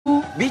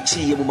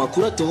biciye mu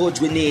makuru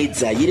atohojwe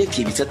neza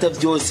yerekeye ibisata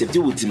byose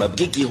by'ubuzima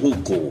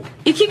bw'igihugu.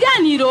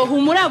 Ikiganiro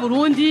Humura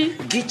Burundi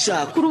gica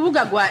ku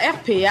rubuga rwa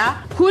RPA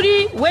kuri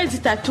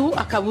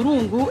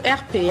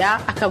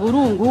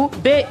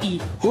www.rpa.bi.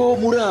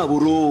 Humura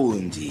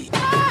Burundi.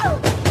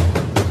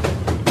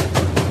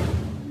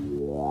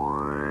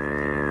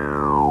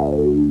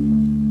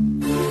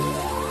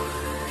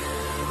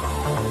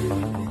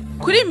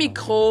 Kuri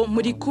mikro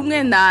muri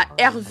kumwe na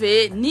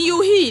Hervé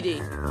NIYUHIRE.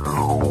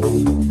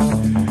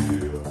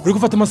 Uri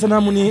gufata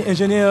amasanamu ni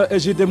engineer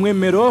Ejide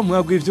Mwemero,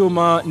 mwagwa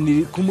ivyuma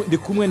ndi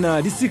kumwe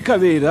na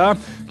Risikabera.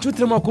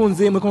 Nshuti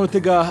mwakunze muri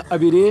komotega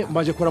abiri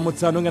mbaje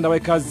kuramutsa no ngenda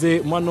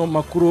bayikaze mano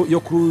makuru yo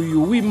kuri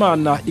uyu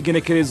w'Imana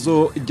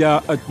igenekerezo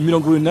rya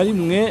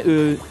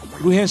 21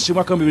 Ruheshi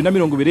mwaka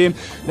 2020.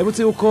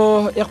 Nabutse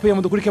uko RPA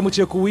mudukurike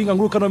muciye ku winga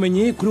nguruka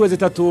nomenyi kuri weze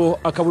 3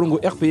 akaburungu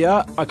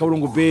RPA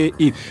akaburungu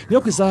BI.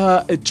 Niyo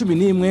kwisaha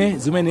 11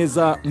 zimwe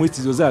neza muri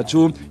studio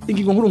zacu.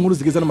 Ingingo nkuru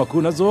zigeza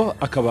n'amakuru nazo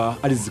akaba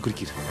ari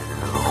zikurikira.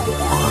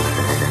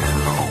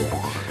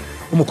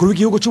 Umukuru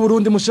w'igihugu cy'u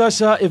Burundi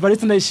mushasha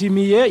Evariste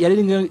Ndayishimiye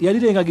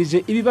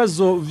yarirengagije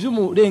ibibazo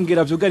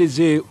vy'umurengera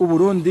vyugarije u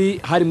Burundi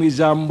hari mu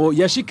ijambo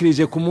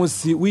yashikirije ku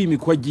munsi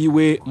w'imikwa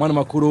giwe mwana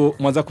makuru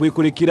mwanza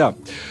kubikurikira.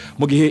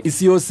 Mu gihe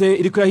isi yose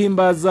iri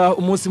kurahimbaza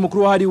umunsi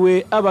mukuru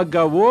wahariwe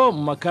abagabo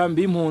mu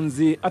makambi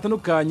y'impunzi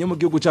atandukanye mu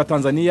gihugu ca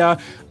Tanzania,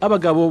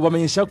 abagabo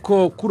bamenyesha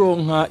ko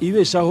kuronka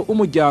ibeshaho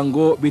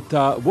umuryango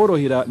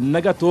bitaborohera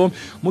na gato,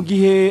 mu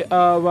gihe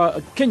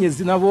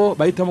abakenyezi nabo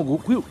bahitamo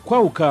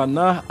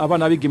kwahukana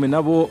abana bigeme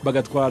nabo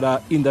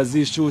bagatwara inda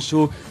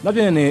zishushu.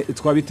 Navyo nyene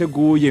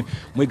twabiteguye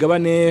mu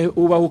igabane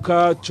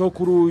ubahuka cyo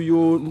kuri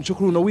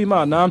uno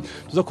w'Imana,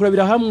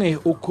 tuzakurabira hamwe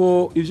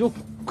uko ivyo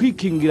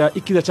kwikingira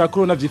ikiza ca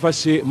corona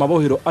vyifashe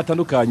mabohero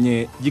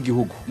atandukanye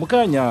y'igihugu.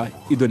 Mukanya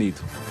idonido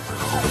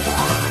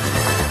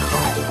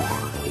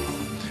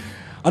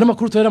Ano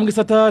makuru tuhera mu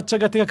gisata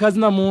c'agateka kazi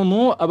na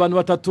muntu, abantu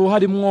batatu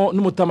harimwo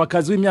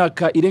n'umutamakazi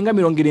w'imyaka irenga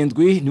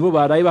 70 nibo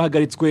baraye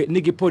bahagaritswe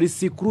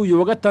n'igipolisi kuri uyu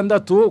wa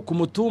gatandatu ku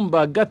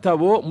mutumba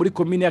Gatabo muri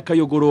komine ya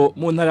Kayogoro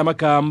mu ntara ya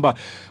Makamba.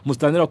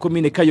 Mustanira wa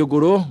komine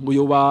Kayogoro ngo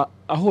yoba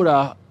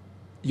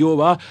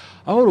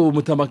ahora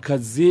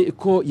umutamakazi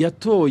ko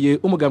yatoye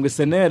umugambwe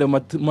SNL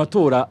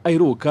matora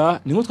aheruka.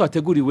 Ni nko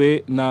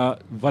twateguriwe na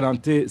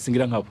Valentin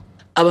Singirankabo.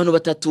 Abantu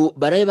batatu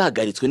baraye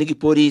bahagaritswe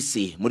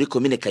n'igipolisi muri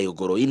komine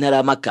Kayogoro y'intara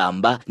ya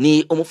Makamba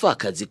ni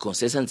umupfakazi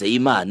Konsesa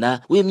Nzeyimana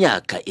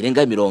w'imyaka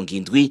irenga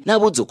 70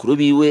 n'abuzukuru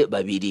biwe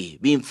babiri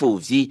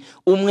b'imfuvyi,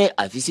 umwe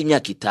afise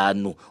imyaka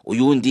 5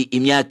 uyundi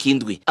imyaka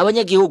 7.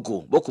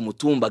 Abanyagihugu bo ku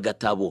mutumba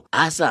Gatabo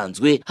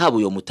ahasanzwe haba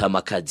uyo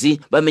mutamakazi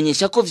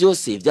bamenyesha ko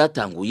vyose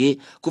vyatanguye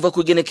kuva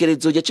ku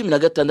genekerezo rya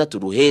 16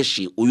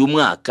 Ruheshi uyu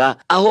mwaka,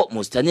 aho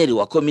mustaneri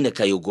wa komine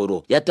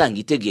Kayogoro yatanga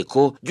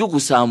itegeko ryo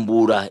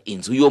gusambura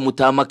inzu yo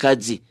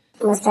mutamakazi.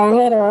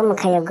 Musanteri wo mu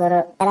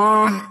Kayogoro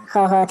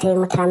arahohoteye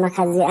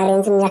umutamakazi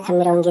arenze imyaka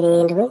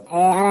 70,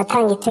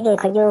 aratanga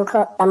itegeko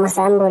ry'uko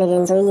bamusamburira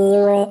inzu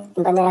yiwe.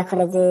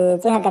 Imbonerakure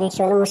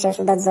zihagarikiwe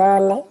n'umushefu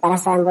zone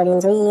barasambura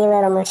inzu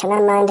yiwe, bamuca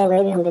n'amande ngo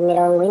y'ibihumbi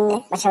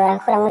 40, baca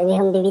barakuramo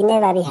ibihumbi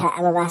 4 babiha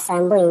abo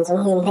basambuye inzu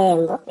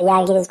nk'impembo.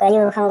 Yagirizwa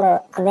yuko ngo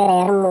kubera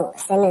yari mu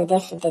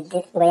CNDD-FDD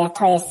ngo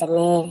yatoye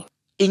SNL.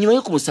 Inyuma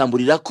yo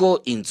kumusamburira ko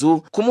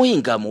inzu ku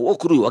muhingamo wo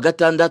kuri uyu wa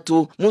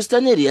gatandatu,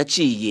 mustaneri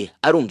yaciye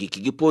arungika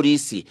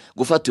igipolisi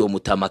gufata uwo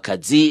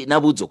mutamakazi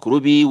n'abuzukuru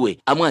biwe,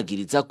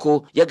 amwagiriza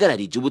ko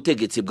yagararije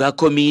ubutegetsi bwa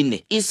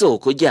komine.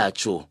 Isoko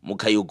ryacu mu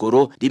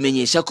Kayogoro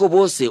rimenyesha ko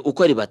bose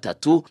uko ari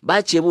batatu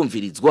baciye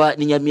bumvirizwa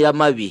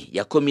n'inyamiramabi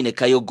ya komine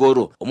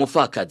Kayogoro.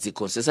 Umupfakazi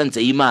Konsesa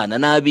Nzeyimana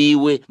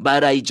n'abiwe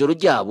baraye ijoro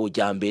ryabo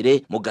rya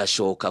mbere mu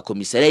Gashoka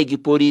komisariya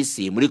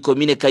y'igipolisi muri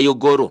komine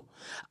Kayogoro.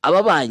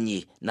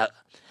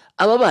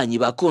 Ababanyi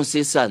ba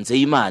Konsesa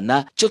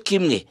Nzeyimana cyo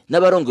kimwe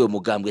n'abarongoye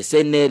umugambwe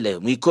SNL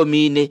mu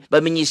ikomine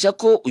bamenyesha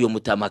ko uyo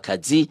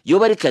mutamakazi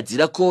yoba ari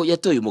kazira ko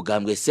yatoye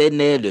umugambwe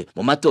SNL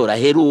mu matora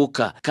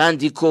aheruka,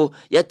 kandi ko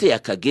yateye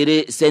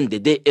akagere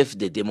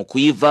CNDD-FDD mu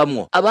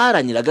kuyivamwo.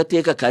 Abaharanira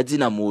agateka kazi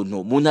na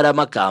muntu mu ntara ya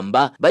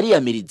Makamba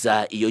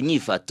bariyamiriza iyo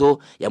nyifato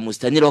ya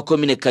mustanira wa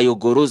komine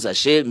Kayogoro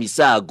Zashe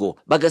Misago,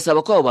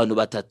 bagasaba ko abo bantu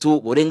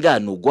batatu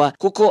borenganurwa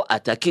kuko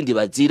atakindi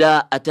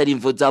bazira atari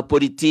imvo za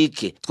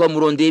politike.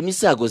 Twamurondeye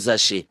Misago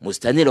Zashe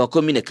mustanira wa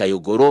komine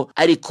Kayogoro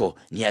ariko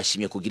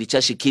ntiyashimye kugira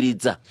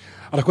icashikiriza.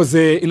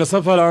 Arakoze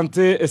Innocent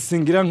Valentin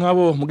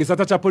Singirankabo. Mu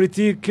gisata ca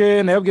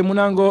politike nayabwiye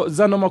munango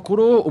zano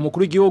makuru,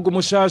 umukuru w'igihugu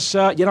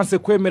mushasha yaranse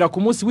kwemera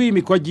ku munsi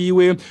w'imikwa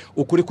giwe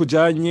ukuri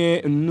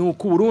kujanye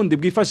n'uko Burundi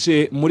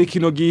bwifashe muri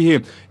kino gihe.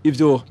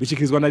 Ivyo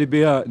bishikirizwa na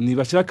RPA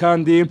nibashira,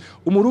 kandi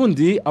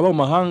umurundi aba mu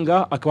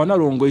mahanga akaba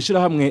narongo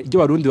ishira hamwe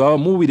ry'abarundi baba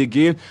mu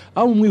Birege,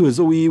 aho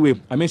umwiwezo wiwe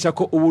amesha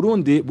ko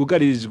Uburundi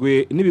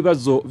bugaririjwe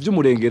n'ibibazo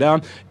vy'umurengera.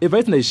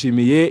 Evariste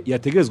Ndayishimiye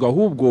yategerezwa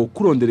ahubwo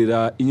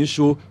kuronderera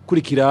inyishu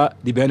kurikira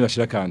RPA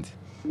nibashira kandi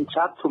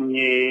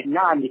Nicatumye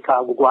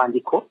nandika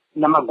urwandiko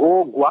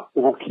n'amagorwa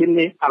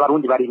ubukene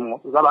abarundi barimwo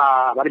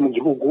baba bari mu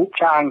gihugu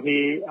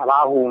canke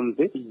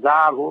abahunze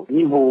izabo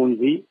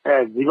n'impunzi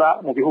ziba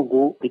mu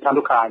bihugu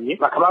bitandukanye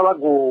bakaba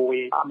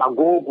bagowe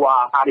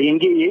amagorwa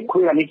arengeye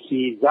kubera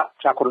n'ikiza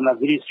ca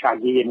coronavirus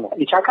cagiyemwo.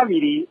 Ica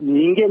kabiri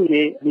ni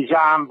ingene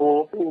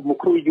ijambo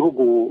umukuru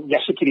w'igihugu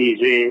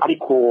yashikirije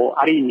ariko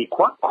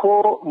arinikwa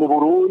ko mu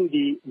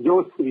Burundi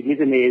byose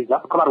bimeze neza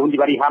ko abarundi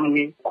bari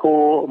hamwe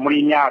ko muri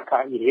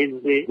imyaka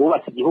iheze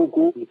bubatse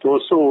igihugu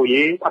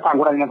bitosoye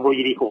atangurana ntabwo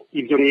yiriho.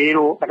 Ivyo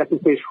rero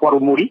agaseseshwa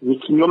rumuri ni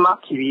kinyoma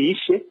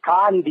kibishe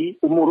kandi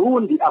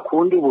umurundi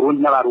akunda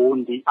Uburundi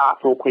n'abarundi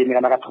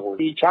atokwemera na gatoya.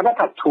 Ica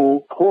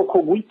gatatu koko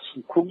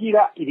gwiki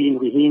kugira ibintu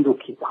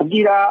bihinduke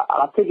kugira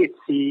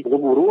abategetsi b'u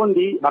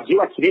Burundi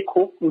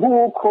bavyubakireko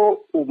nk'uko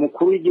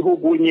umukuru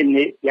w'igihugu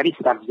nyene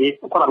yabisavye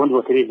uko abarundi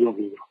botereza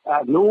ivyumviro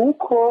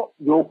nuko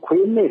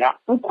yokwemera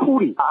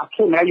ukuri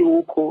akemera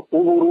yuko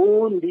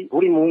Uburundi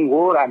buri mu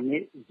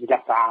ngorane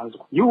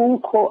zidasanzwe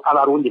yuko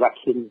abarundi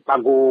bakennye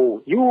bagowe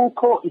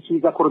yuko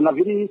ikiza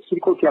coronavirus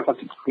kiriko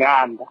kirafata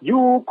ikiganda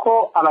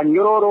yuko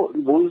abanyororo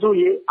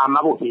buzuye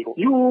amabohero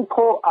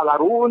yuko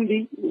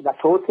abarundi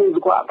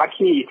batotezwa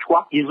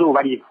bakicwa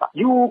izuba riva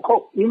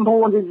yuko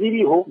impunzi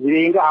ziriho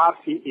zirenga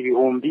hafi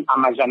ibihumbi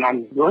amajana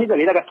ane. Yoheza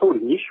rero agatora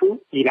inyishu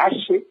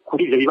irashe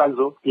kuri ivyo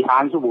bibazo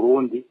bihanze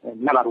Uburundi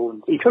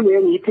n'abarundi. Ico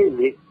rero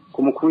yiteze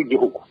ku mukuru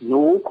w'igihugu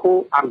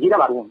nuko abwira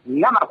abarundi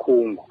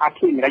n'amakungu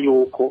akemera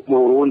yuko mu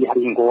Burundi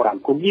hari ingorane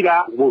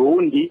kugira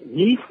Burundi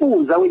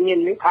yifuza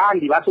wenyene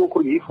kandi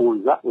basokuru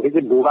bifuza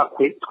uheze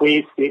bwubakwe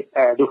twese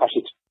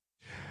dufashije.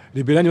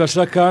 Liberani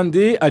bashira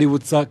kandi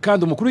aributsa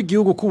kandi umukuru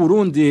w'igihugu ku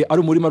Burundi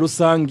ari umurima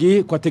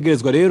rusangi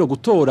kwategerezwa rero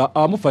gutora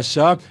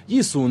abamufasha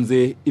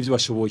yisunze ivyo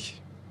bashoboye.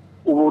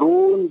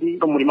 Uburundi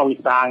umurima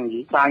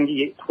w'isangi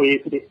sangiye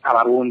twese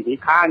abarundi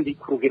kandi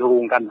ku rugero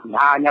rungana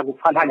ntanya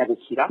gupfa ntanya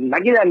gukira.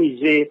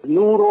 Nageranije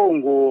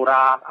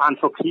n'urongora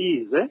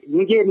entreprise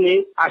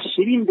ingene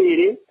ashira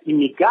imbere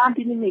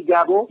imigambi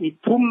n'imigabo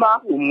ituma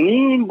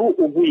umwimbu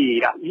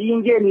ugwira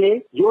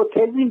ingene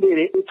yoteza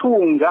imbere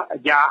itunga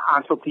rya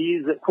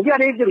entreprise kugira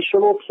rero ivyo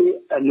bishoboke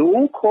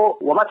nuko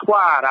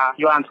wabatwara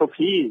iyo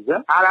entreprise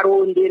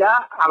ararondera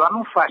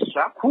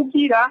abamufasha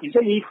kugira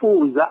ivyo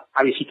yifuza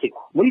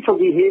abishikeko. Muri ico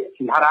gihe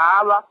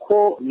ntaraba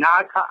ko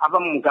naka ava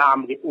mu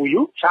mugambwe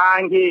uyu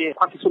canke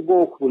kwafise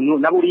ubwoko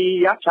na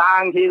buriya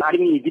canke ari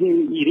mw'idini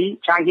iri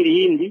canke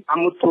irindi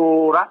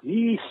amutora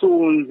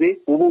yisunze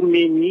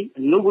ubumenyi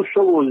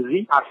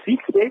n'ubushobozi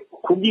afise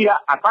kugira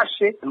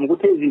afashe mu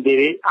guteza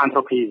imbere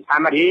entreprise.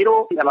 Hama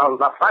rero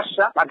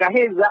bafasha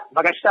bagaheza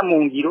bagashira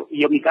mu ngiro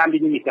iyo migambi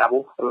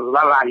n'imigabo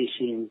baba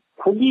barishinze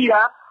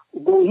kugira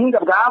ubuhinga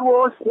bwa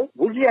bose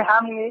buje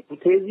hamwe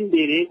buteza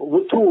imbere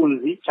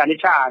ubutunzi cyane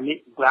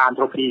cyane bwa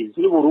entreprise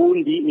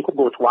y'Uburundi niko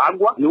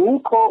bwotwagwa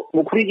nuko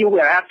mukuru w'igihugu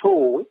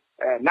yaratowe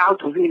naho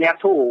tuzi nyine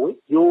yatowe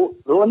yo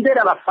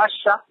rondera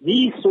abafasha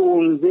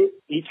bisunze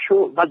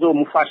ico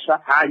bazomufasha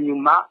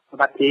hanyuma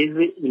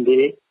bateze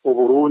imbere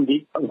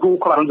Uburundi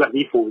nk'uko abarundi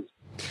bavyifuza.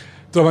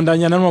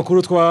 Turabandanya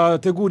n'amakuru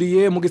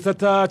twateguriye mu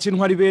gisata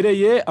c'intwari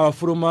bereye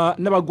abaforoma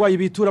n'abagwayi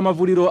bitura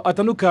amavuriro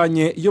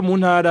atandukanye yo mu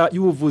ntara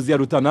y'ubuvuzi ya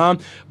Rutana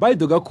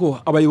bayidoga ko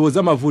abayobozi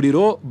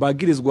amavuriro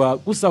bagirizwa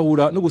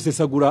gusahura no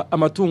gusesagura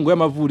amatungo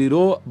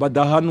y'amavuriro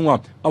badahanwa.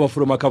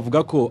 Abaforoma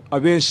kavuga ko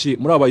abenshi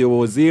muri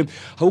abayobozi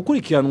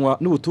hawukurikiranwa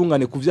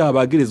n'ubutungane ku vyaha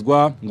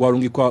bagirizwa ngo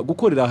arungikwa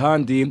gukorera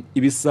handi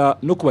ibisa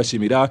no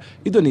kubashimira.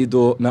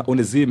 Idonido na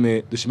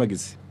Onezime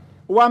Dushimagize.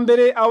 Uwa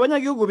mbere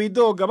abanyagihugu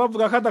bidoga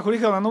bavuga ko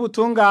adakurikirana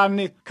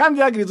n'ubutungane kandi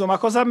yagirizwa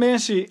amakosa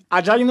menshi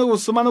ajanye no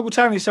gusuma no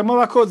gucanishamo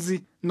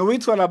abakozi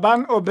n'uwitwa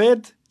Laban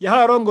Obed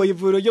yaharongoye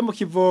ivuriro ryo mu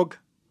Kivoga.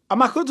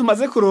 Amakuru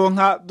tumaze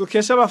kuronka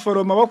dukesha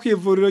abaforoma bo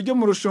kwivuriro ryo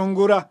mu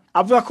Rushungura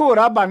avuga ko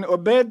Laban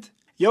Obed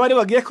yo bari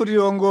bagiye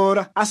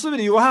kurirongora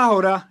asubiriye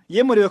uwahahora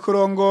yemuriwe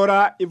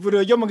kurongora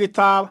ivuriro ryo mu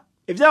Gitaba.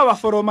 Ivyabo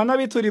baforoma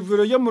n'abitura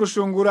ivuriro ryo mu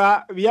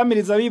Rushungura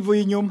biyamiriza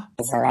bivuye inyuma.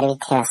 Bari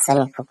bitera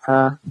soni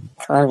kuko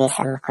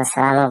twumvise amakosa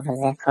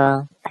bamuvuze ko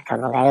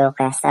bakavuga yuko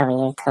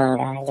yasahuye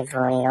itunga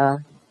ry'ivuriro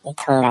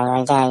itunganywa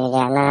ryayo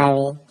rya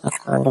nabi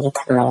ntitwumva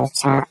igituma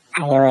yoca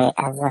ariwe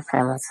aza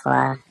kuramutswa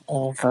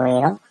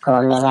ivuriro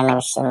kubumenya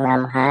n'abishimwe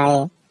bamuhaye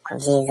ku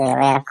vyiza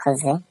yaba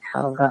yarakoze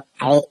ahubwo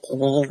ari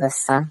ibibi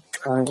gusa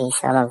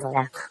twumvise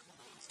bamuvuga ko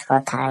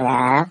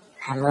twotangara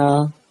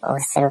hamwe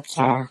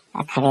ubuserukira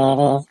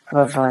akarere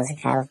k'ubuvuzi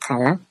ka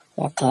Rutana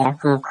yatera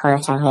ku mukono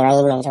canke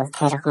bayimeje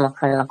gutera ku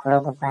mukono kuri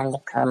ubwo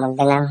bwandiko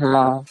mugena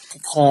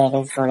nk'umutirere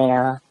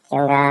ivuriro ryo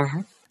ngaha.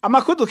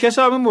 Amakuru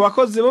dukesha bamwe mu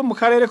bakozi bo mu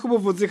karere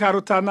k'ubuvuzi ka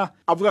Rutana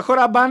avuga ko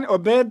Laban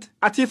Obed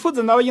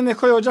atifuza nawe nyene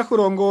ko yoja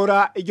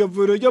kurongora iryo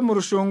vuriro ryo mu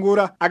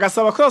Rushungura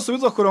agasaba ko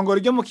yosubizwa kurongora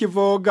iryo mu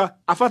Kivoga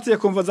afatiye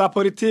ku mvo za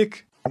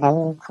politike.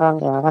 Yuko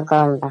byoba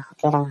bagomba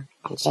kugira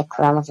aje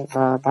kuba mu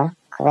kivoga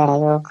kubera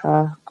yuko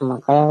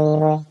umugore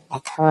wiwe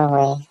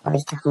yatowe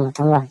ubita ku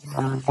mutumba wa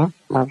kivoga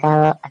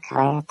mugabo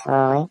akaba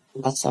yatowe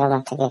bidacira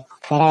amategeko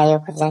kubera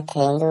yuko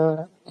vyateye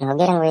induru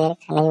kugira ngo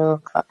yerekane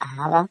yuko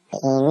ahaba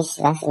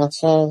imisi basi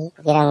mikeyi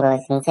kugira ngo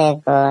izi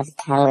nzego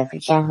zitangwe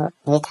kujaho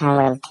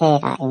ntibitangwe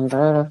gutera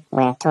imvururu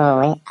ngo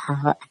yatowe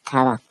aho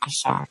ataba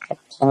ashaka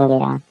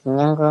gukingira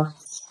inyungu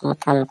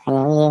z'umutandukanye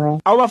wiwe.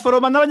 Abo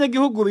baforoma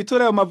n'abanyagihugu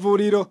bitura ayo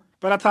mavuriro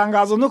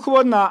baratangazwa no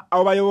kubona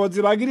abo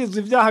bayobozi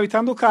bagirizwa ivyaha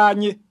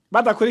bitandukanye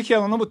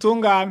badakurikiranwa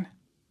n'ubutungane.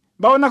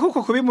 Babona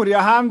kuko kubimurira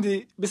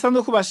ahandi bisa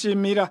no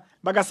kubashimira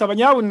bagasaba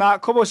nyabuna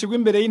ko boshigwa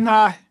imbere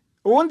y'intahe.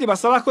 Uwundi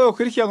basaba ko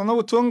yokurikirana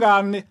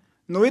n'ubutungane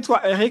n'uwitwa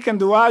Hervé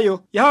Nduwayo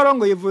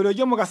yahorongoye ivuriro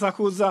ryo mu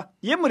Gasakuza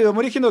yimuriwe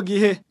muri kino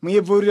gihe mu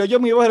ivuriro ryo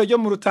mwibohero ryo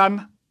mu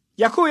Rutana.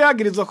 Yakuye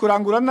yagirizwa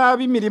kurangura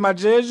nabi imirimo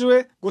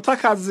ajejwe, guta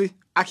akazi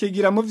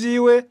akigira mu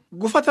vyiwe,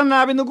 gufata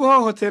nabi no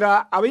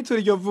guhohotera abitura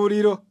iryo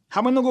vuriro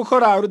hamwe no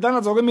gukora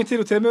urudandazwa rw'imiti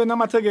rutemewe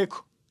n'amategeko.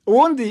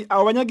 Uwundi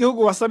abo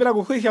banyagihugu basabira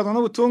gukurikiranwa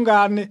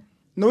n'ubutungane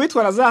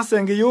n'uwitwa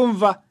Razasenga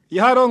yumva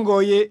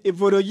yahorongoye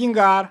ivuriro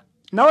ry'Ingara.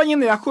 Nawe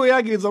nyene yakuye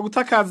yagirizwa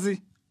guta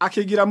akazi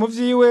akigira mu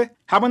vyiwe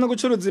hamwe no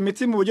gucuruza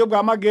imiti mu buryo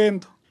bwa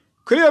magendo.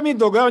 Kuri iyo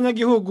midogo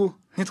y'abanyagihugu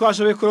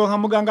ntitwashoboye kuronka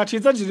muganga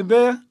Ciza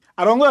Gilbert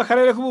arongoye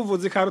akarere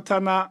k'ubuvuzi ka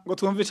Rutana ngo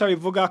twumve ico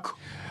bivugako.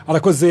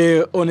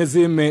 Arakoze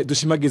Onezime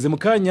dushimagize mu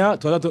kanya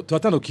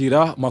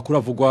turatandukira makuru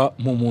avugwa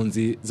mu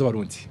mpunzi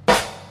z'abarundi.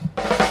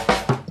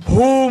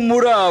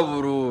 Humura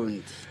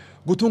Burundi.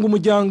 Gutunga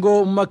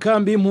umuryango mu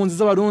makambi y'impunzi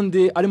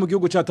z'abarundi ari mu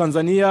gihugu ca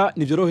Tanzania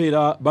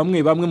nivyorohera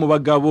bamwe mu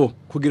bagabo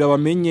kugira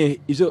bamenye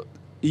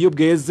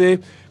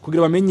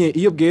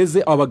iyo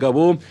bweze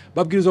abagabo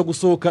babwirizwa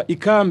gusohoka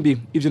ikambi.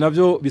 Ivyo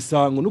navyo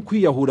bisanga no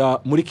kwiyahura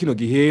muri kino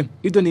gihe.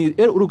 Ido ni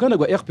uruganda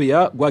rwa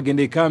RPA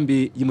rwagendeye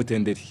ikambi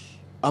y'Imutenderi.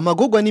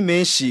 Amagorwa ni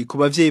menshi ku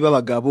bavyeyi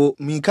b'abagabo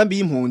mu ikambi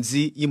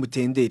y'impunzi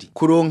y'Imutenderi.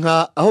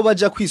 Kuronka aho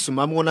baja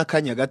kwisumamwo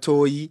n'akanya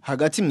gatoyi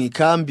hagati mu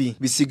ikambi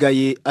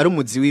bisigaye ari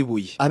umuzi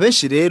wibuye.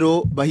 Abenshi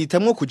rero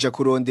bahitamwo kuja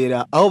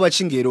kurondera aho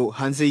baca ingero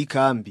hanze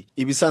y'ikambi.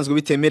 Ibisanzwe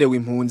bitemerewe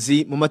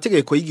impunzi mu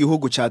mategeko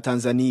y'igihugu ca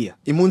Tanzania.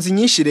 Impunzi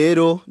nyinshi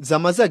rero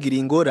zamazagira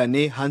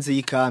ingorane hanze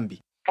y'ikambi.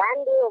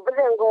 Kandi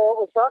uvuze ngo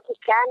usohoke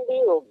ikambi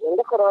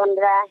ugende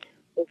kurondera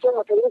icyo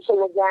muturisha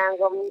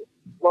umuryango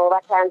mu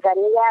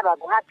Batanzania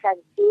baguha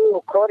akazi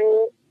ukore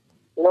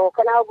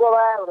nuko naho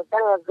goba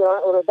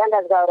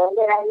urudandazwa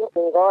uronderayo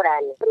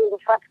ingorane uri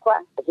gufatwa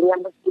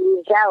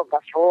ukinyamusija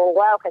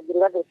ugafungwa ukagira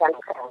ibibazo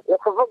bitandukanye. Ni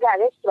ukuvuga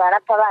benshi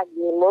barapfa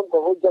bagiye muri ubwo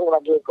buryo ngo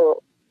bagiye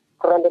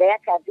kuronderayo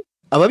akazi.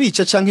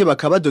 Ababica canke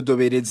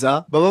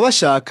bakabadodobereza baba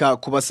bashaka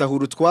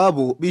kubasahura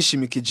utwabo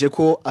bishimikije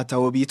ko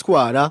ataho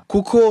bitwara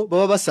kuko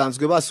baba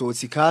basanzwe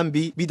basohotse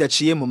ikambi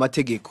bidaciye mu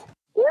mategeko.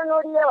 Iyo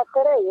nuriyo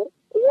bakoreye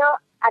iyo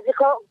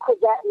aziko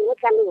kujya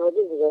ikambi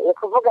y'ubuzima ni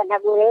kuvuga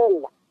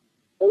ntaguhemba.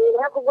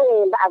 Iyo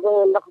kuguhemba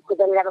aguhemba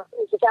kukuzanira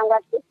abakozi cyangwa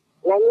se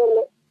na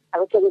nyene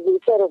abutegeza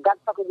ibiciro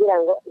gapfa kugira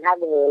ngo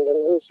ntaguhembe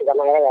ntishyuza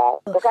amahera yawe.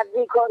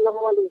 Ukaziko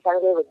n'ubundi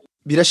bisanzwe y'ubuzima.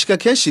 Birashika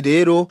kenshi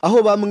rero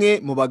aho bamwe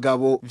mu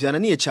bagabo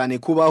vyananiye cyane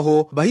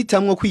kubaho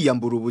bahitamwo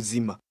kwiyambura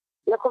ubuzima.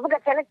 Ni kuvuga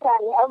cyane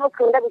abo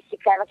bakunda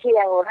gushika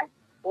bakiyahura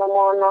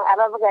umuntu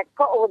abavuga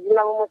ko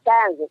ubuzima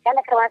bumusanze kandi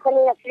akabona ko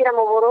niyo asubira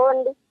mu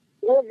Burundi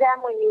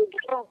n'ibyamuhiga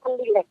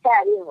n'ubundi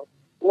biracyariho.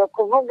 Ni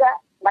ukuvuga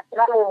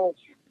basobanurira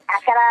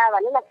akaraba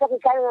n'amasoko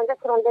kandi nze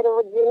kurondera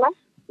ubuzima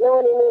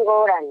n'ubundi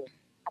n'ingorane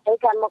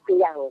atahitamo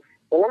kwiyahura.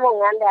 No mu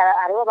nkambi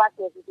hariho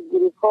batuye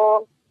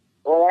ikigiriko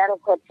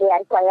yararokotse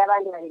ariko hari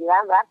abandi babiri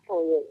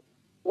bapfuye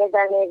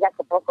neza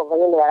kuko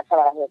nyine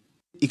barasabara.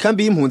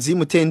 Ikambi y'impunzi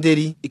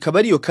y'Imutenderi ikaba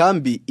ariyo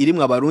kambi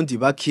irimwo abarundi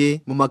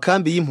bake mu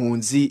makambi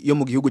y'impunzi yo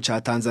mu gihugu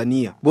ca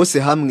Tanzania. Bose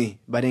hamwe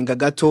barenga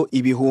gato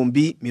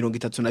ibihumbi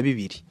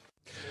 32.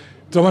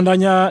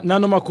 Turabandanya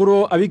nano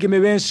makuru abigeme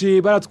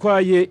benshi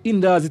baratwaye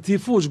inda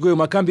zitifujwe mu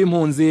makambi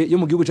y'impunzi yo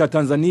mu gihugu ca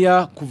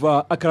Tanzania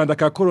kuva akaranda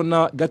ka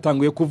corona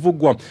gatanguye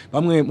kuvugwa.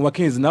 Bamwe mu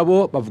bakenzi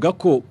nabo bavuga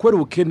ko kwera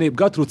ubukene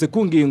bwaturutse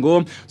ku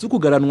ngingo zo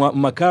kugaranwa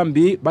mu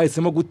makambi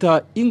bahisemo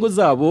guta ingo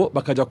zabo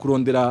bakaja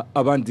kurondera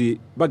abandi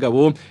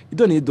bagabo.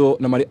 Idonido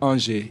na Marie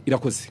Ange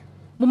irakoze.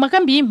 Mu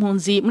makambi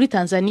y'impunzi muri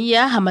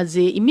Tanzania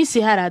hamaze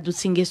imisi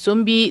haradutse ingeso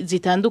mbi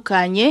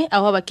zitandukanye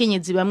aho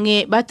abakenyezi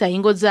bamwe bataye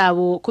ingo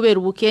zabo kubera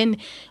ubukene.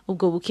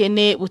 Ubwo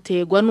bukene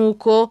butegwa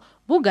nuko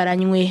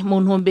bugaranywe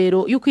mu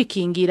ntumbero yo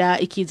kwikingira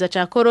ikiza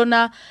ca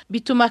corona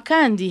bituma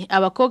kandi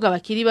abakobwa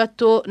bakiri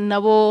bato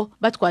nabo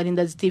batwara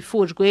inda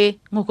zitifujwe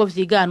nkuko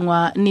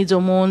vyiganwa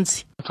n'izo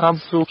munsi.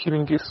 Tavyukira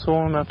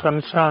ingeso na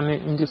cyane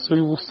ingeso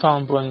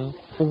y'ubusambanyi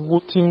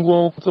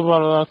ugutingo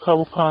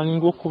z'abarakabukanye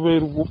ngo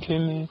kubera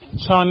ubukene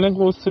cyane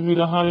gose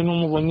birahari no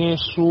mu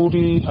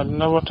banyeshuri hari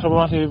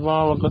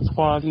n'abatabaheba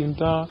bagatwara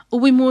inda.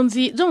 Ubu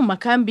impunzi zo mu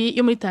makambi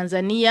yo muri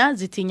Tanzania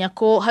zitinya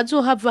ko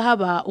hazohava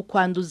haba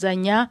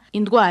ukwanduzanya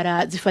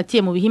indwara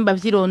zifatiye mu bihimba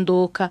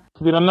vy'irondoka.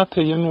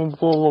 Biranateye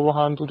n'ubwoba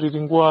bahandurira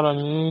indwara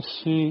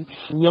nyinshi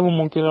yaba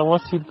umugera wa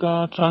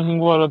sida canke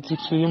indwara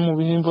ziciye mu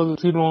bihimba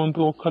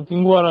vy'irondoka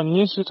indwara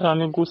nyinshi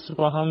cyane gose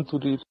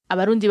bahandurira.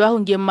 Abarundi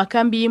bahungiye mu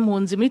makambi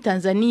y'impunzi muri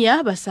Tanzania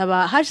Tanzania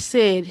basaba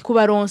HCR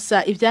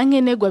kubaronsa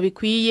ivyankenerwa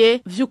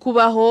bikwiye vyo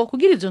kubaho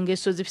kugira izo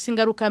ngeso zifise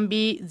ingaruka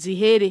mbi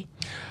zihere.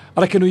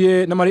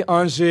 Arakenuye na Marie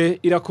Ange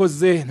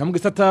irakoze na mu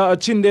gisata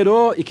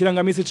c'indero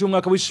ikirangamisi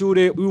cy'umwaka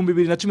w'ishure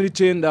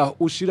 2019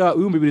 ushira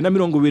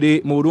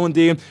 2020 mu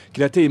Burundi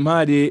kirateye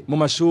impare mu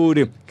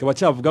mashure kaba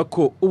cyavuga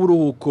ko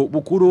uburuhuko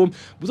bukuru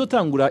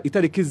buzotangura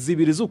itariki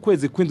 2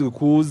 z'ukwezi kw'indwi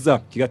kuza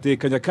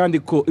kigatekanya kandi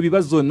ko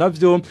ibibazo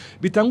navyo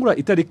bitangura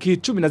itariki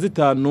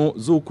 15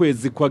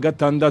 z'ukwezi kwa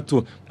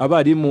gatandatu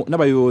abarimu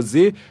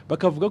n'abayobozi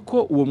bakavuga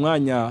ko uwo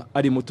mwanya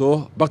ari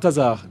muto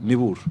Balthazar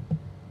Miburu.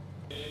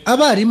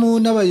 Abarimu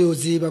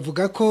n'abayobozi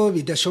bavuga ko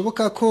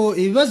bidashoboka ko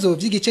ibibazo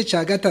by'igice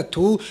ca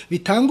gatatu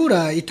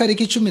bitangura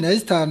itariki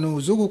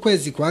 15 z'uku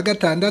kwezi kwa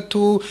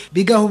gatandatu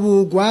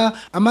bigahubugwa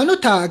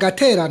amanota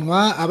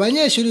agateranwa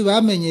abanyeshuri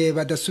bamenye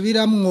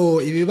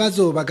badasubiramwo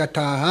ibibazo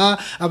bagataha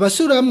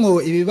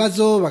abasuramwo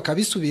ibibazo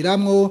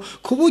bakabisubiramwo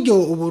ku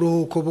buryo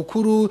uburuhuko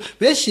bukuru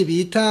benshi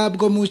bita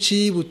bwo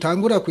muci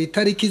butangura ku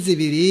itariki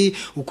 2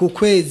 uku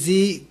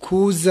kwezi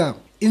kuza.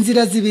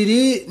 Inzira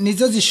zibiri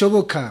nizo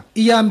zishoboka.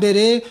 Iya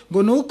mbere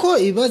ngo nuko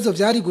ibibazo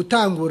vyari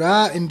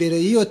gutangura imbere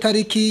y'iyo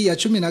tariki ya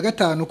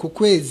 15 ku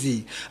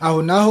kwezi.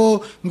 Aho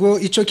naho ngo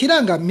ico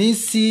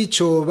kirangamisi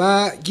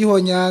coba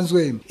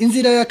gihonyanzwe.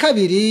 Inzira ya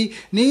kabiri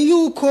ni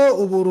yuko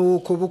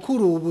uburuhuko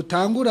bukuru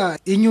butangura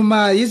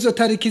inyuma y'izo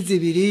tariki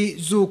zibiri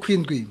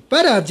z'ukwindwi.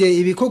 Baravye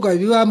ibikorwa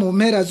biba mu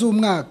mpera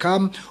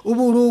z'umwaka,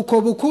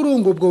 uburuhuko bukuru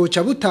ngo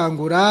bwoca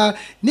butangura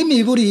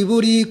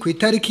n'imiburiburi ku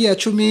itariki ya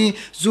 10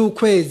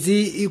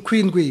 z'ukwezi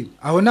ikwindwi.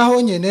 Aho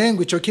naho nyene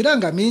ngo ico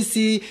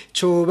kirangamisi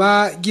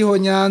coba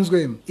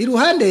gihonyanzwe.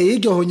 Iruhande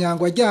y'iryo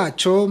honyangwa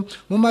ryaco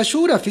mu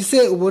mashuri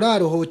afise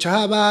uburaro hoca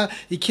haba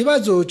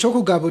ikibazo cyo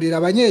kugaburira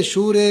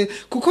abanyeshure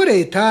kuko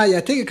leta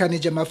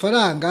yategekanije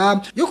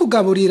amafaranga yo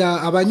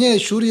kugaburira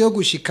abanyeshuri yo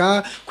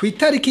gushika ku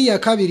itariki ya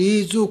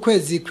 2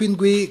 z'ukwezi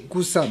kw'indwi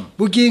gusa.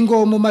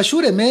 Bugingo mu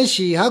mashure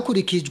menshi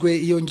hakurikijwe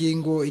iyo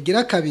ngingo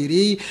igira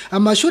 2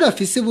 amashuri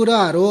afise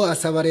uburaro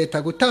asaba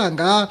leta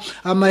gutanga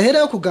amahera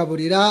yo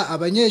kugaburira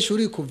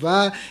abanyeshuri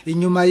kuva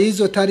inyuma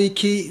y'izo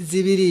tariki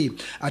zibiri.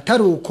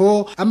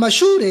 Ataruko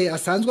amashure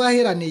asanzwe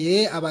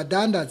aheraniye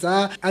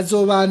abadandaza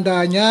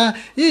azobandanya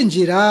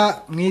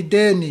yinjira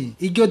mw'ideni.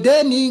 Iryo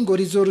deni ngo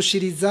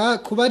rizorushiriza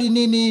kuba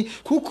rinini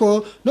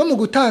kuko no mu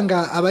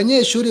gutanga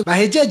abanyeshuri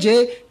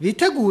bahejeje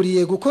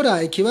biteguriye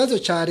gukora ikibazo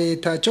ca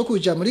leta cyo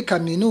kuja muri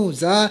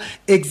kaminuza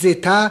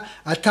exeta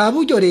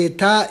ataburyo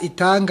leta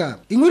itanga.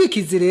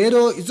 Inkurikizi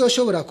rero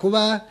izoshobora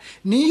kuba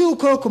ni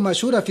yuko ku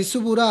mashuri afise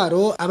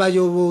uburaro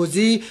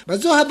abayobozi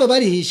bazohava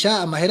barihisha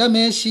amahera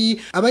menshi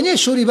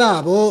abanyeshuri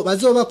babo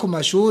bazoba ku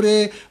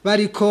mashure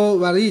bariko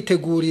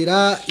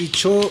baritegurira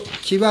ico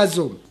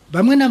kibazo.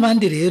 Bamwe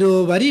n'abandi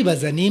rero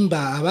baribaza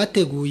nimba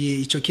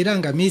abateguye ico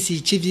kirangamisi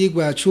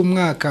c'ivyigwa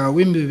c'umwaka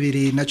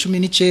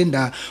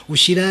w'2019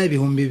 ushira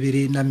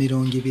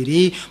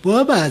 2020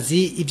 boba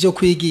bazi ivyo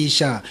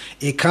kwigisha.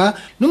 Eka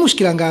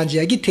n'umushikiranganje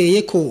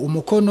yagiteye ko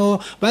umukono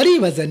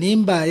baribaza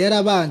nimba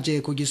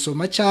yarabanje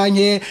kugisoma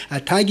canke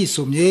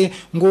atagisomye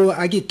ngo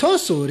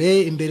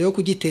agitosore imbere yo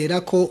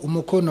kugitera ko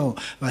umukono.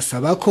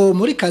 Basaba ko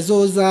muri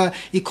kazoza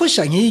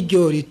ikosha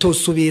nk'iryo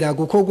ritosubira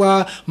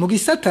gukorwa mu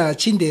gisata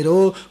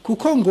c'indero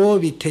kuko ngo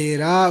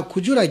bitera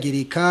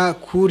kujuragirika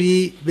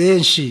kuri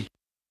benshi.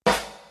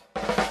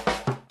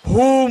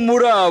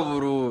 Humura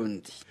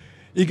Burundi.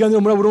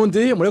 Iganiro muri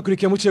Burundi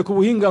murekurikiye muciye ku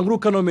buhinga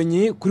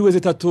ngurukanomenyi kuri weze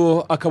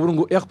 3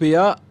 akaburungu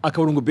RPA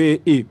akaburungu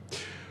BE.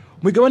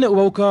 Mwigabane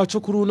ubahuka cyo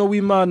kuri uno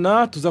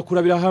w'Imana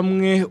tuzakurabira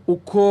hamwe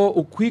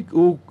uko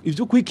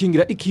ivyo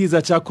kwikingira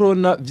ikiza ca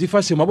corona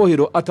vyifashe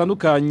mabohero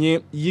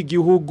atandukanye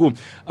y'igihugu.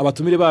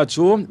 Abatumire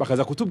bacu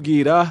bakaza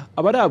kutubwira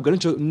abarabwa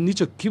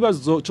nico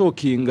kibazo cyo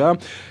kinga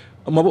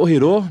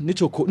amabohero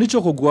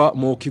nico kogwa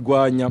mu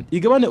kigwanya.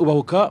 Igabane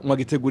ubahuka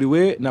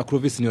mwagiteguriwe na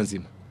Clovis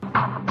Niyonzima.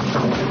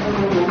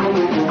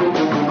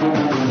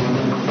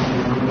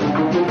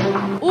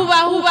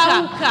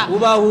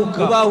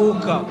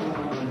 Ubahuka.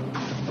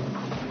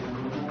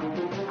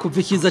 Kuva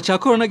ikiza ca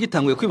corona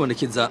gitanguye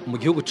kwibonekeza mu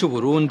gihugu c'u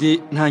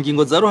Burundi nta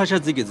ngingo za ruhasha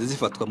zigeze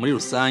zifatwa muri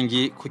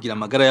rusangi kugira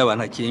amagara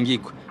y'abantu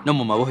akingirwe. No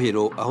mu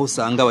mabohero aho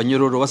usanga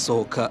abanyororo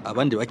basohoka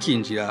abandi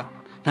bakinjira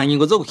nta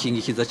ngingo zo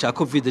gukingikiza ca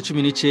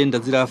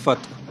COVID-19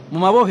 zirafatwa. Mu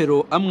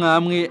mabohero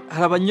amwe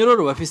hari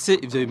abanyororo bafise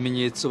ivyo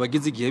bimenyetso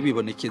bagize igihe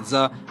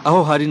bibonekeza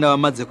aho hari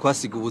n'abamaze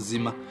kwasiga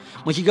ubuzima.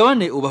 Mu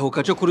kigabane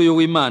ubahuka cyo kuri uyu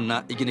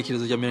w'Imana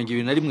igenekerezo rya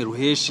 2021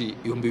 Ruheshi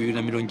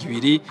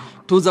 2020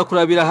 tuza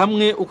kurabira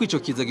hamwe uko ico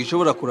kiza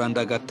gishobora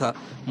kurandagata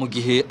mu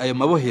gihe ayo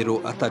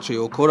mabohero ataco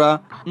yokora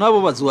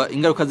nabo bazwa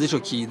ingaruka z'ico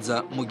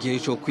kiza mu gihe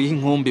cyo kwiha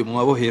inkumbi mu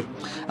mabohero.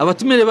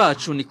 Abatumire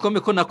bacu ni Kome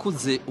ko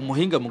nakuze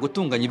umuhinga mu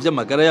gutunganya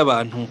ivy'amagara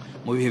y'abantu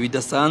mu bihe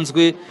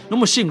bidasanzwe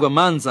n'umushingwa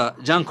manza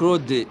Jean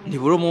Claude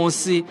Niburo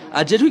munsi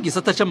ajerwe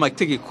igisata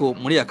c'amategeko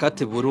muri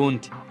Akate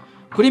Burundi.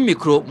 Kuri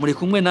mikro muri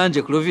kumwe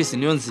nanje Clovis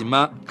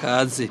Niyonzima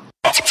kaze.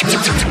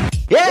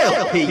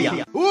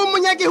 RPA.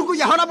 umunyagihugu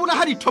yahora abura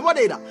hari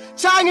toborera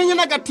canke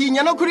nyene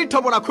agatinya no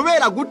kuritobora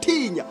kubera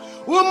gutinya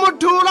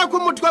umutura ku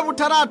mutwe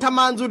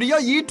butaratamanzura iyo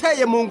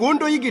yiteye mu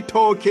ngundu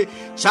y'igitoke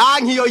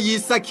canke iyo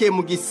yisakiye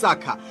mu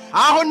gisaka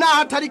aho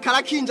naho atari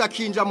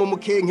karakinja mu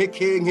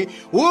mukenke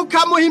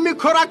ukamuha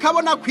imikoro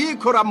akabona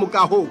kwikora mu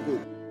gahogo.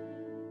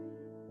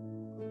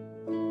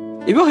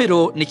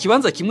 Ibohero ni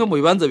kibanza kimwe mu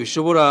bibanza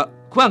bishobora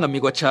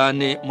kubangamirwa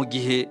cyane mu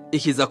gihe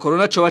ikiza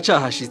corona coba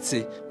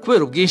cahashitse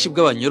kubera ubwinshi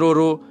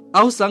bw'abanyororo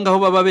aho usanga aho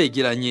baba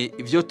begeranye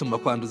ivyo tuma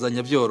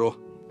kwanduzanya vyoroha.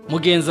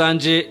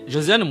 Mugenzanje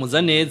Josiane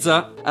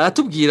Muzaneza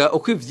aratubwira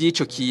uko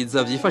ivyico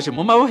kiza vyifashe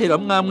mu mabohero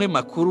amwe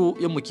makuru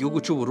yo mu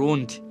gihugu c'u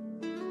Burundi.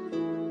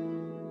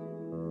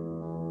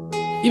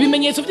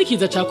 Ibimenyetso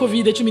vy'ikiza ca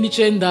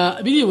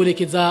COVID-19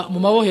 biribonekeza mu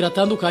mabohero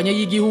atandukanye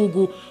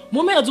y'igihugu.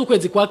 Mu mpera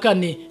z'ukwezi kwa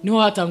kane niho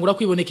hatangura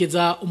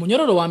kwibonekeza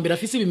umunyororo wa mbere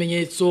afise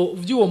ibimenyetso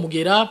vy'uwo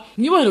mugera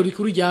mw'ibohero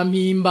rikuru rya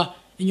Mpimba.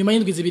 Inyuma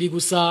y'indwi zibiri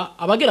gusa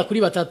abagera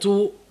kuri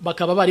 3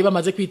 bakaba bari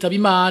bamaze kwitaba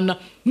Imana.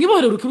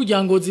 Mw'ibohero rikuru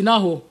rya Ngozi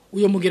naho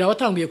uyo mugera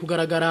watanguye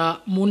kugaragara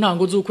mu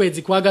ntango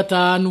z'ukwezi kwa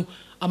gatanu.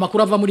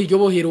 Amakuru ava muri iryo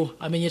bohero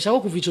amenyesha ko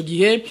kuva ico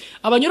gihe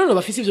abanyororo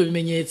bafise ivyo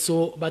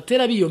bimenyetso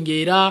batera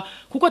biyongera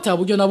kuko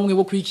ataburyo na bumwe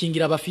bwo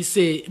kwikingira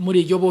bafise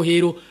muri iryo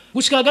bohero.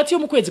 Gushika hagati yo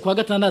mu kwezi kwa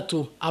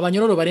gatandatu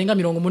abanyororo barenga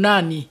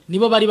 180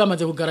 nibo bari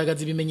bamaze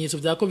kugaragaza ibimenyetso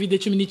vya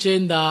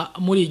COVID-19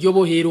 muri iryo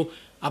bohero.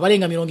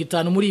 Abarenga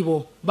 50 muri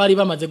bo bari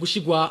bamaze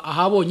gushigwa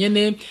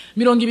ahabonyene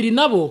 20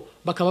 nabo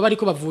bakaba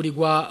bariko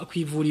bavurirwa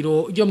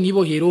kw'ivuriro ryo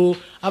mwibohero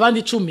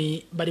abandi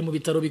 10 bari mu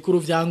bitaro bikuru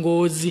vya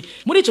Ngozi.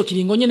 Muri ico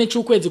kiringo nyene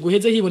c'ukwezi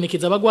guheze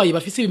hibonekeza abagwayi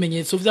bafise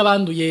ibimenyetso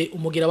vy'abanduye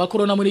umugera wa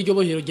corona muri iryo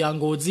bohero rya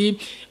Ngozi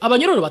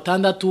abanyororo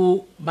 6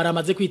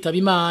 baramaze kwitaba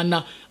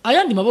Imana.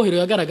 Ayandi mabohero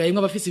yagaragayemwe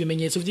abafise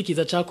ibimenyetso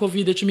vy'ikiza ca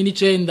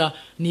COVID-19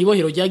 ni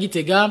ibohero rya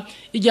Gitega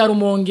irya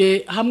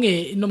Rumonge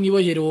hamwe no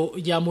mwibohero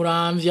rya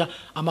Muramvya.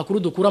 Amakuru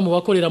dukura mu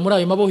bakorera muri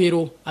ayo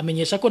mabohero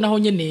amenyesha ko naho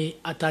nyene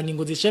atanga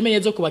ingo zishemeye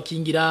zo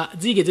kubakingira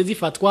zigeze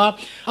zifatwa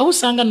aho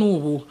usanga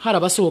nubu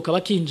harabasohoka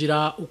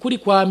bakinjira ukuri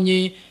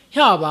kwamye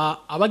yaba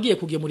abagiye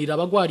kugemurira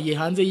abagwariye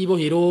hanze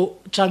y'ibohero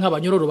canke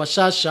abanyororo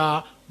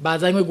bashasha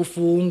bazanywe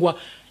gufungwa.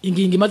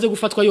 Ingingo imaze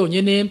gufatwa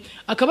yonyene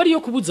akaba ari yo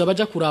kubuza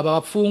baja kuraba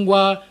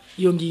abapfungwa.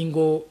 Iyo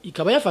ngingo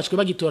ikaba yafashwe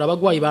bagitora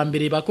abagwayi ba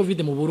mbere ba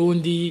COVID mu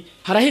Burundi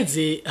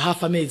haraheze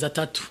hafi amezi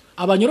 3.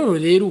 Abanyororo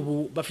rero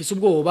ubu bafise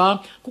ubwoba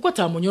kuko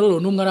atamunyororo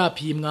numwe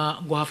arapimwa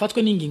ngo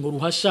hafatwe n'ingingo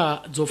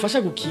ruhasha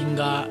zofasha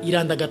gukinga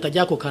irandagata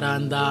ryako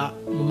karanda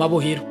mu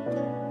mabohero.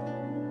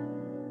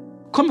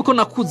 Komiko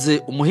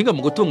nakuze umuhinga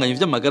mu gutunganya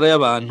ivy'amagara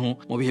y'abantu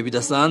mu bihe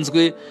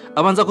bidasanzwe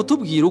abanza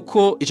kutubwira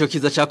uko ico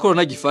kiza ca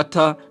corona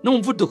gifata no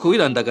mvuduko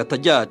wirandagata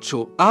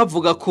ryaco aho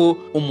avuga ko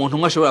umuntu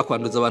umwe ashobora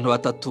kwanduza abantu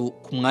 3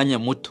 ku mwanya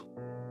muto.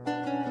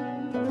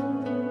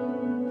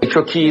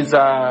 Ico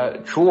kiza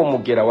c'uwo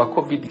mugera wa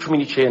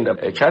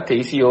COVID-19 cateye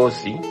isi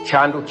yose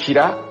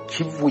cyandukira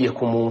kivuye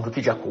ku muntu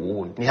kija ku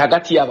wundi ni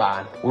hagati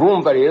y'abantu.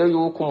 Urumva rero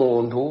yuko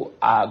umuntu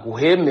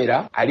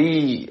aguhemera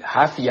ari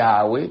hafi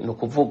yawe no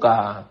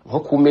kuvuga nko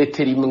ku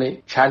metero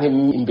imwe canke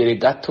imbere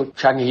gato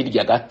canke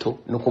hirya gato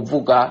no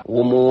kuvuga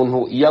uwo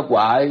muntu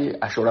iyagwaye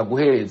ashobora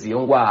guhereza iyo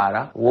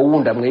ngwara uwo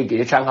wundi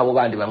amwegere canke abo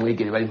bandi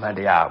bamwegere bari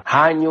impande yabo.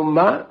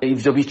 Hanyuma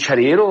ivyo bica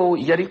rero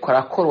iyo ariko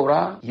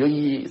arakorora iyo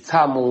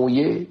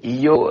yitsamuye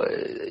iyo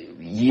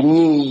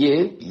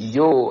yimyiye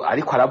iyo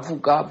ariko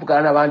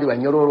aravugana n'abandi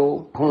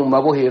banyororo mu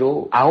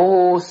mabohero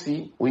aho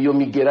hose uyo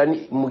migera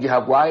mu gihe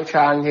agwaye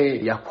canke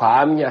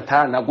yakwamye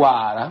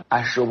atanagwara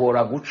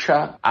ashobora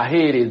guca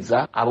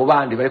ahereza abo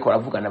bandi bariko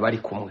baravugana bari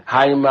kumwe.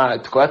 Hanyuma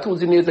tukaba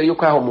tuzi neza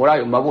yuko aho muri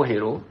ayo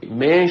mabohero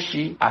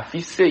menshi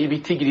afise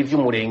ibitigiri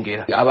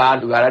vy'umurengera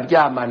abantu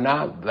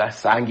bararyamana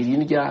basangira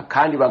indya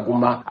kandi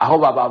baguma aho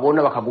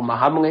bababona bakaguma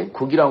hamwe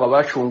kugira ngo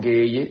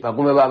abacungeye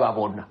bagume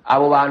bababona.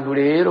 Abo bantu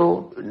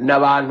rero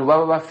n'abantu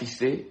baba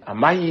bafise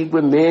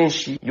amahirwe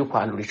menshi yo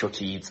kwandura ico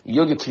kiza.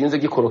 Iyo gikinze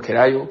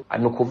gikorokerayo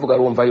no kuvuga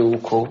rumva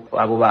yuko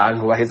abo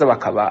bantu baheza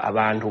bakaba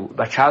abantu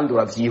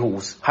bacandura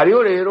vyihuse.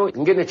 Hariyo rero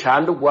ingene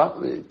candurwa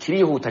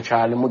kirihuta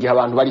cyane mu gihe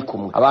abantu bari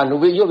kumwe.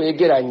 Abantu iyo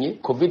begeranye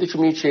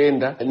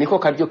COVID-19 niko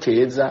karyo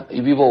keza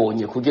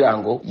ibibonye kugira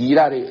ngo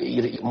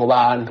yirare mu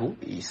bantu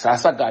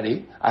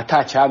isasagare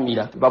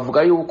atacamira.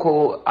 Bavuga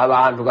yuko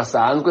abantu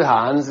basanzwe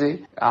hanze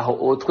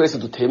aho twese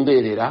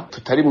dutemberera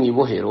tutari mu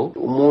ibohero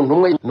umuntu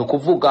umwe no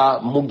kuvuga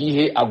mu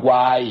gihe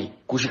agwaye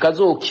gushika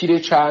zokire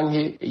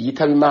canke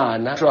yitaba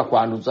Imana ashobora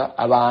kwanduza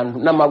abantu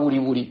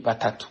n'amaburiburi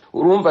 3.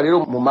 Urumva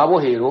rero mu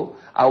mabohero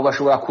abo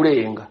bashobora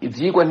kurenga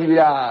ivyigwa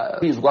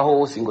ntibirabizwa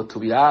hose ngo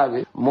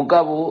tubirabe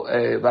mugabo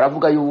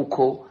baravuga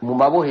yuko mu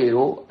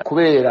mabohero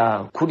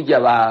kubera kurya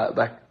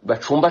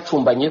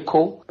bacumbacumbanye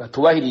ko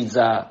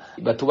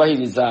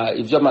batubahiriza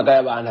ivyo amagara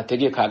y'abantu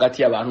ategeka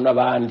hagati y'abantu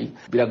n'abandi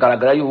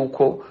biragaragara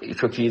yuko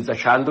ico kiza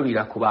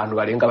candurira ku bantu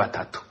barenga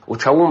 3.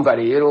 Uca wumva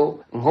rero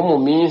nko mu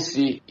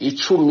minsi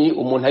 10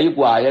 umuntu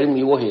ayigwaye ari mu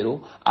ibohero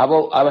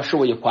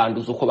abashoboye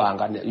kwanduza uko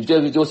bangana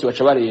ivyo byose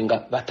baca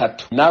barenga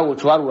 3. Nawe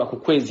ucwarura ku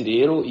kwezi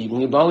rero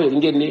mu mabohero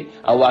ingene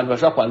abo bantu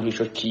bashobora kwandura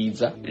ico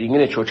kiza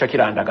ringene coca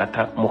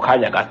kirandagata mu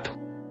kanya gato.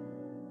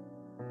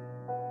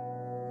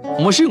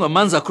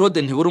 Umushingamanza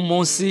Claude Ntibura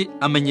umunsi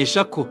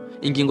amenyesha ko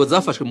ingingo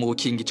zafashwe mu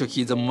gukinga ico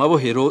kiza mu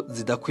mabohero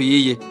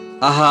zidakwiye.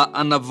 Aha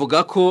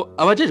anavuga ko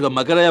abajejwe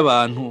amagara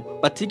y'abantu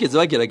batigeze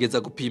bagerageza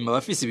gupima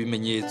abafise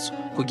ibimenyetso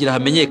kugira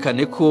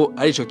hamenyekane ko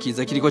ari ico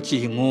kiza kiriko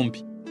ciha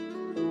inkumbi.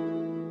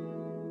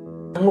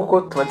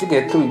 Nkuko tumaze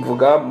igihe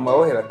tubivuga mu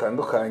mabohero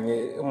atandukanye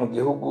mu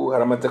gihugu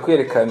haramaze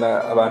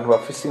kwerekana abantu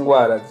bafise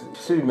ingwara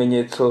zifise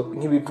ibimenyetso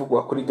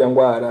nk'ibivugwa kuri irya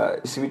ngwara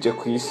isibije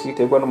ku isi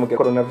iterwa n'umugera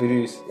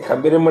coronavirus. Eka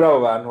mbere muri abo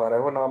bantu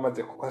harabona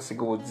bamaze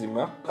kuhasiga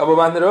ubuzima. Abo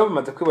bantu rero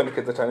bamaze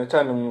kwibonekeza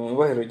cane mu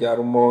ibohero rya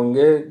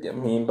Rumonge,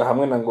 Mpimba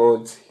hamwe na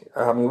Ngozi.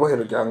 Aha mu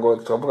ibohero rya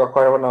Ngozi twavuga ko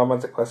harabona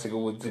bamaze kuhasiga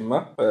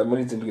ubuzima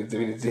muri zindwi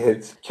zibiri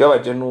ziheze.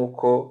 Kibabaje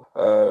nuko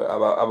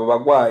abo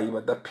bagwayi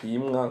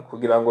badapimwa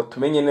kugira ngo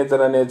tumenye neza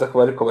na neza ko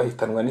bariko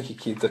bahitanwa n'iki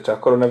kiza ca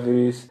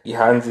coronavirus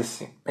gihanze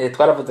isi.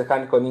 Twaravuze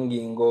kandi ko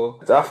n'ingingo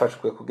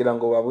zafashwe kugira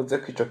ngo babuze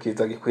ko ico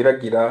kiza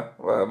gikwiragira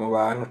mu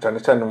bantu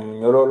cane mu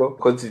nyororo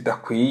ko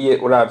zidakwiye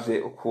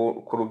uravye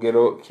ku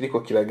rugero kiriko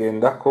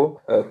kiragenda ko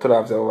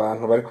turavye abo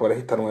bantu bariko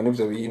barahitanwa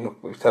n'ivyo bintu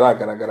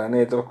bitaragaragara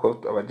neza ko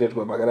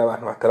abajejwe amagara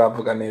y'abantu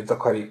bataravuga neza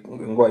ko hari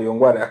iyo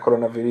ngwara ya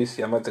coronavirus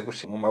yamaze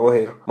gushika mu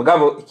mabohero.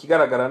 Mugabo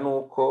ikigaragara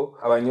nuko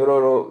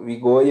abanyororo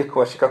bigoye ko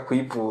bashika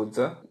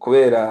kwivuza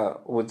kubera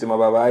ubuzima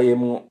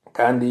babayemwo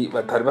kandi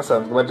batari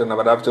basanzwe bajana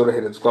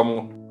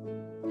baravyoroherezwamwo.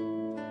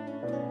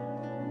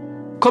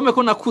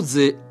 Komeko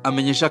nakuze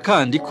amenyesha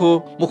kandi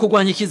ko mu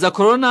kurwanya ikiza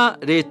corona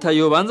leta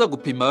yobanza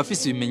gupima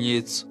abafise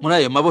ibimenyetso muri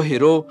ayo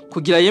mabohero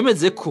kugira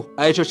yemeze ko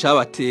arico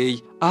cabateye.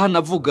 Aha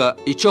navuga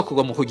ico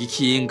kugwa mu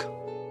kugikinga.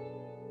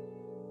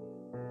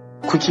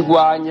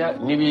 Kukigwanya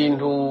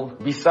n'ibintu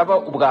bisaba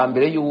ubwa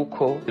mbere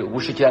yuko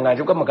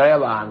ubushikiranganje bw'amagara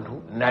y'abantu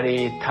na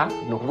leta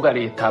no kuvuga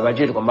leta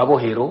abajerwa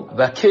amabohero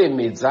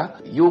bakemeza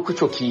yuko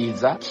ico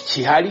kiza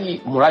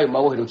kihari muri ayo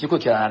mabohero kiko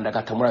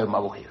kirarandagata muri ayo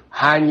mabohero,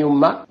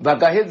 hanyuma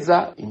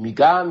bagaheza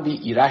imigambi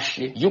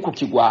irashe yuko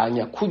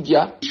kigwanya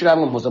kujya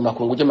ishiramwe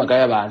mpuzamakungu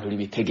ry'amagara y'abantu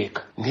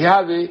ribitegeka.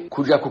 Ntihabe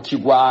kuja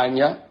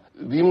kukigwanya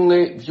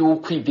bimwe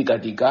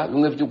vy'ukwidigadiga,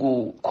 bimwe vyo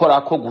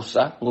gukorako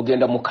gusa ngo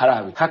genda mu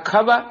karabe.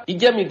 Hakaba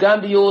ijya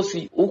migambi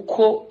yose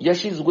uko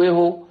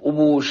yashizweho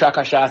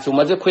ubushakashatsi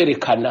umaze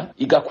kwerekana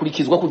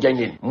igakurikizwa kujya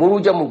nyene muri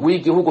ujya mu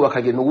rw'igihugu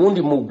bakagena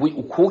uwundi mugwi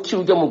ukuki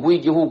ujya mu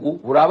rw'igihugu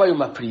buraba ayo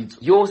maprizo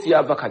yose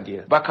yava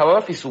kagera, bakaba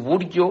bafise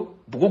uburyo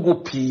bwo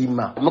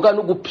gupima muga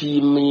no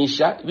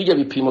gupimisha bijya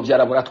bipimo vya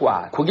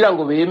laboratoire kugira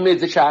ngo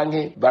bemeze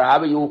canke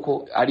barabe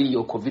yuko ari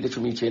iyo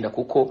COVID-19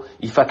 kuko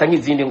ifata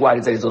nk'izindi ngwara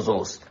zarizo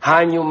zose.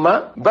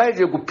 Hanyuma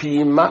baje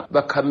gupima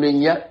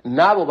bakamenya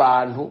nabo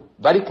bantu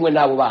bari kumwe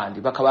nabo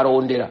bandi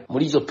bakabarondera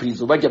muri izo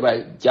prizo bajya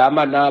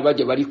bajyamana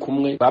bajya bari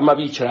kumwe bama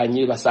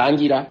bicaranye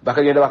basangira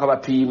bakagenda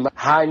bakabapima,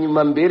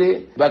 hanyuma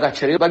mbere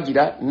bagacere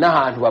bagira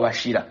n'ahantu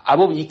babashira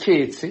abo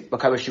biketse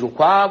bakabashira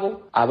ukwabo,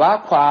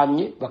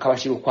 abakwamye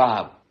bakabashira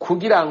ukwabo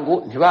kugira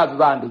ngo ntibabe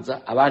banduza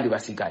abandi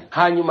basigaye.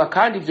 Hanyuma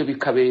kandi ivyo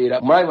bikabera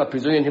muri ayo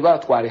maprisonnier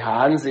ntibatware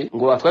hanze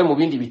ngo batware mu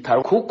bindi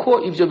bitaro kuko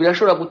ivyo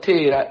birashobora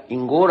gutera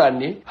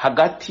ingorane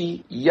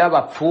hagati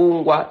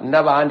y'abapfungwa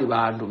n'abandi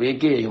bantu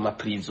begeye ayo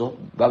maprizo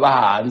baba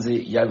hanze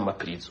y'ayo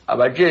maprizo.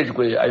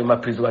 Abajejwe ayo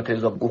maprizo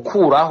batezwa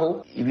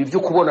gukuraho ibi vyo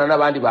kubona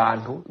n'abandi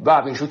bantu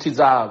baba inshuti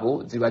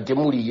zabo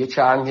zibagemuriye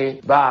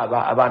canke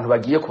baba abantu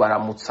bagiye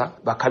kubaramutsa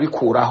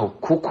bakabikuraho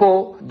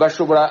kuko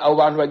bashobora abo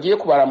bantu bagiye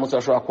kubaramutsa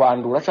bashobora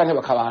kwandura canke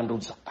bakabanduza.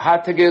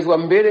 Hategerezwa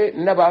mbere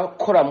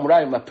n'abakora muri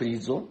ayo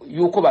maprizo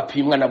yuko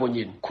bapimwa nabo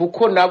nyene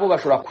kuko nabo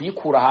bashobora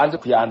kuyikura hanze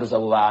kuyanduza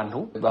abo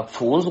bantu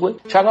bapfunzwe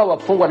canke abo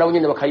bapfungwa nabo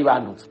nyene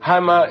bakayibanduza.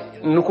 Hama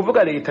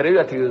nukuvuga leta rero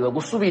yategerezwa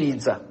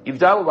gusubiriza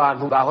ivyabo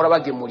bantu bahora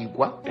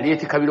bagemurirwa,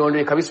 leta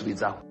ikabirondera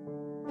ikabisubizaho.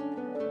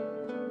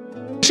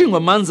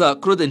 Umushingamanza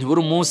Claude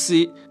Ntibura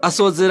umunsi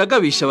asozera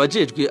agabisha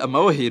abajejwe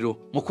amabohero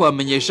mu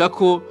kubamenyesha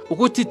ko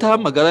ukutitaho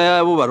amagara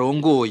yabo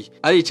barongoye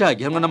ari icaha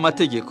gihanwa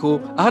n'amategeko.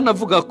 Aha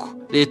navuga ko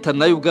leta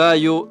nayo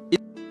ubwayo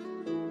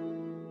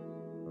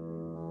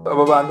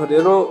abo bantu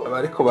rero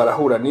bariko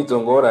barahura n'izo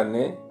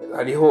ngorane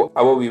hariho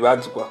abo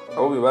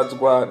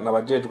bibazwa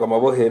n'abajejwe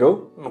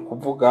amabohero no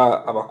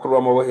kuvuga abakuru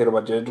b'amabohero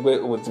bajejwe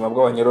ubuzima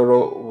bw'abanyororo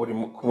buri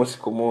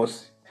ku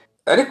munsi.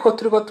 Ariko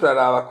turiko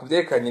turaraba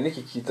kuvyerekanye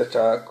n'iki kiza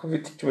ca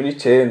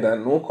COVID-19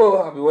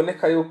 nuko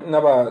biboneka yuko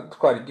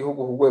n'abatwara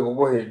igihugu ku rwego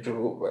rwo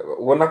hejuru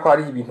ubona ko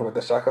hari ibintu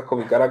badashaka ko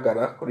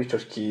bigaragara kuri ico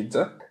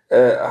kiza.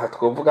 Aha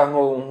twovuga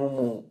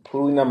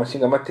nk'umukuru w'inama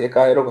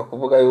nshingamateka aheruka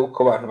kuvuga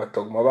yuko abantu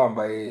batoguma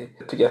bambaye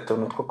turya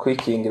tuntu two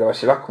kwikingira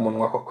bashira ku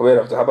munwa ko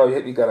kubera haba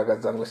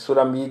bigaragaza ngo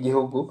isura mbi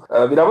y'igihugu.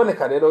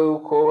 Biraboneka rero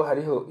yuko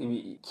hariho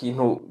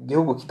ikintu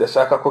igihugu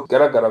kidashaka ko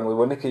kigaragara ngo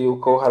biboneke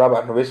yuko hari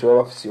abantu benshi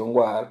baba bafise iyo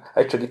ngwara,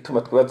 arico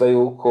gituma twibaza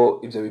yuko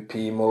ivyo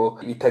bipimo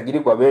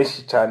bitagirirwa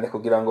benshi cane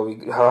kugira ngo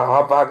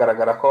hava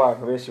hagaragara ko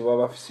abantu benshi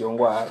baba bafise iyo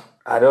ngwara.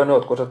 Ariho niho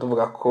twoca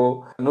tuvuga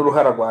ko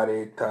n'uruhara rwa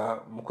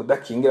leta mu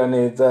kudakingira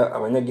neza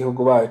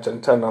abanyagihugu bayo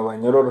cane cane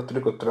abanyororo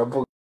turiko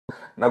turavuga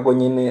nabwo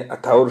nyine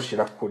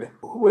atawurushira kure.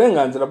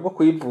 Uburenganzira bwo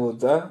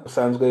kwivuza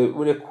busanzwe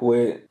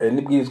burekuwe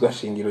n'ibwirizwa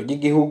shingiro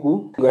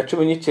ry'igihugu rwa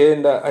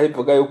 19 aho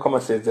ivuga yuko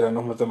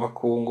amasezerano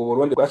mpuzamakungu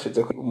Burundi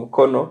bwashize ku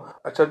mukono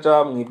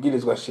acaja mu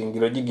ibwirizwa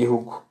shingiro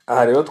ry'igihugu.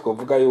 Aha rero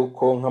twovuga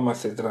yuko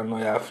nk'amasezerano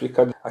ya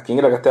Afrika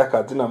akingira agateka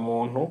kazina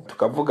muntu,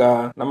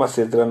 tukavuga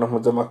n'amasezerano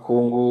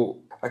mpuzamakungu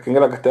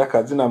akingira agateka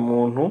kazina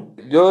muntu,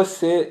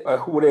 byose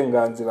aho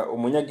uburenganzira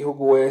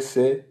umunyagihugu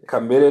wese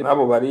kambere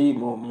nabo bari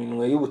mu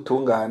minwe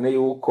y'ubutungane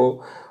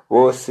yuko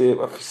bose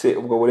bafise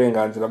ubwo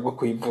burenganzira bwo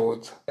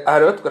kwivuza. Aha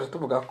rero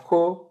tuvuga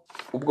ko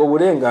ubwo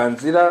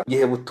burenganzira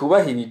gihe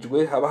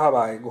butubahirijwe haba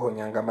habaye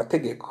guhonyanga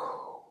amategeko.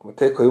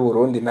 Amategeko y'u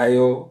Burundi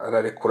nayo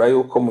ararekura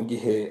yuko mu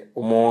gihe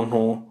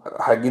umuntu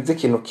hagize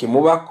ikintu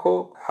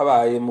kimubako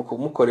habaye mu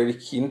kumukorera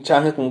ikintu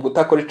canke mu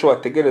gutakora ico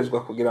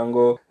wategerezwa kugira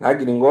ngo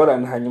ntagire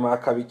ingorane hanyuma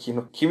hakaba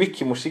ikintu kibi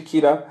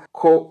kimushikira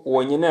ko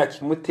uwo nyene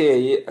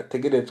yakimuteye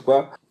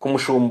ategerezwa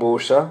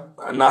kumushumbusha.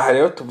 Naha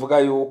rero tuvuga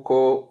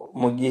yuko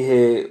mu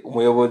gihe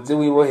umuyobozi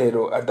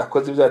w'ibohero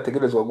adakoze ivyo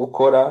ategerezwa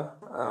gukora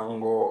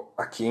ngo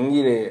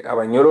akingire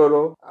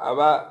abanyororo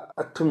aba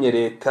atumye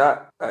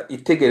leta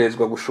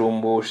itegerezwa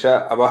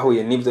gushumbusha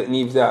abahuye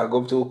n'ivyago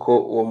by'uko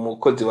uwo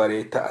mukozi wa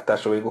leta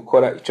atashoboye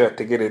gukora ico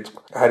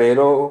yategerezwa. Aha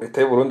rero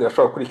leta y'u Burundi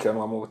irashobora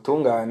gukurikiranwa mu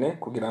butungane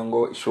kugira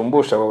ngo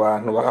ishumbushe abo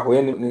bantu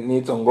bahuye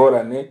n'izo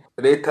ngorane.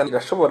 Leta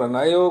irashobora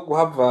nayo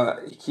guhava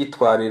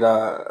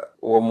ikitwarira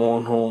uwo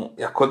muntu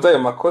yakoze ayo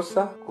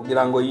makosa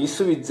kugira ngo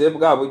yisubize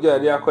bwa buryo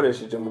yari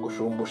yakoresheje mu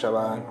gushumbusha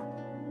abantu.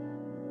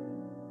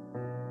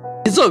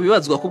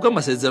 Izobibazwa kubwo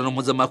amasezerano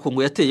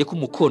mpuzamakungu yateye ku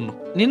mukono.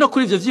 Ni no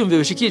kuri ivyo vyiyumviro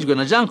bishikijwe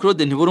na Jean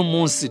Claude Ntibura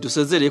umunsi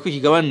dusezereye ko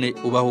ikigabane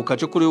ubahuka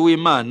cyo kuri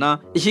w'Imana.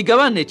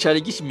 Ikigabane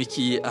cari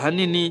gishimikiye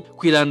ahanini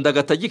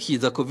kwirandagata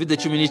gikiza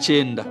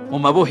COVID-19 mu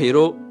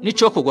mabohero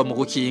n'icokorwa mu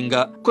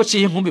gukinga ko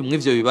ciye inkumbi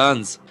mw'ivyo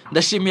bibanza.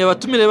 Ndashimiye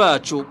abatumire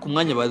bacu ku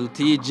mwanya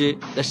badutije,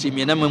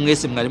 ndashimiye namwe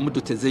mwese mwari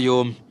muduteze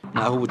yompi.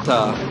 Naho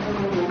ubutaha.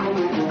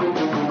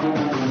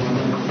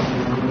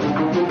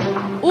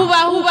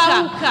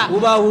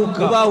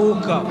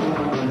 Ubahuka.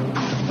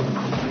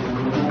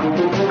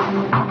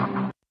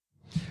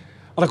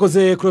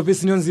 Arakoze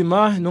Clovis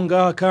Niyonzima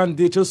nonga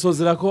kandi cyo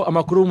sozera ko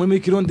amakuru muri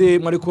Kirundi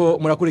mwariko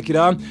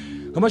murakurikira.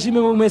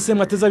 Kamashimwe mwese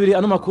mwateza abiri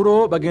ano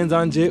makuru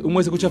bagenzanje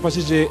umwese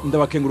kucafashije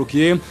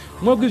ndabakengurukiye.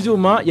 Mwebwe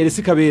ivyuma yari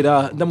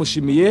sikabera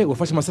ndamushimiye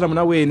wafashe amasalamu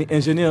nawe ni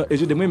engineer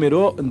Ejude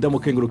Mwemero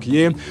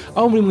ndamukengurukiye.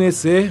 Aho muri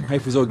mwese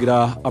nkayifuza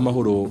kugira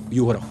amahoro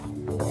y'uhoraho.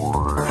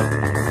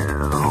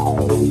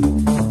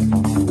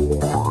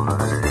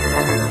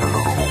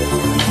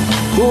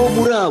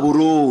 muri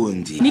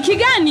Burundi ni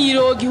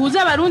ikiganiro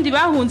gihuza abarundi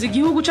bahunze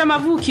igihugu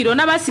c'amavukiro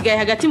n'abasigaye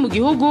hagati mu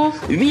gihugu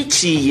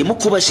biciye mu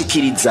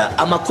kubashikiriza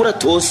amakuru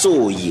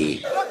atosoye.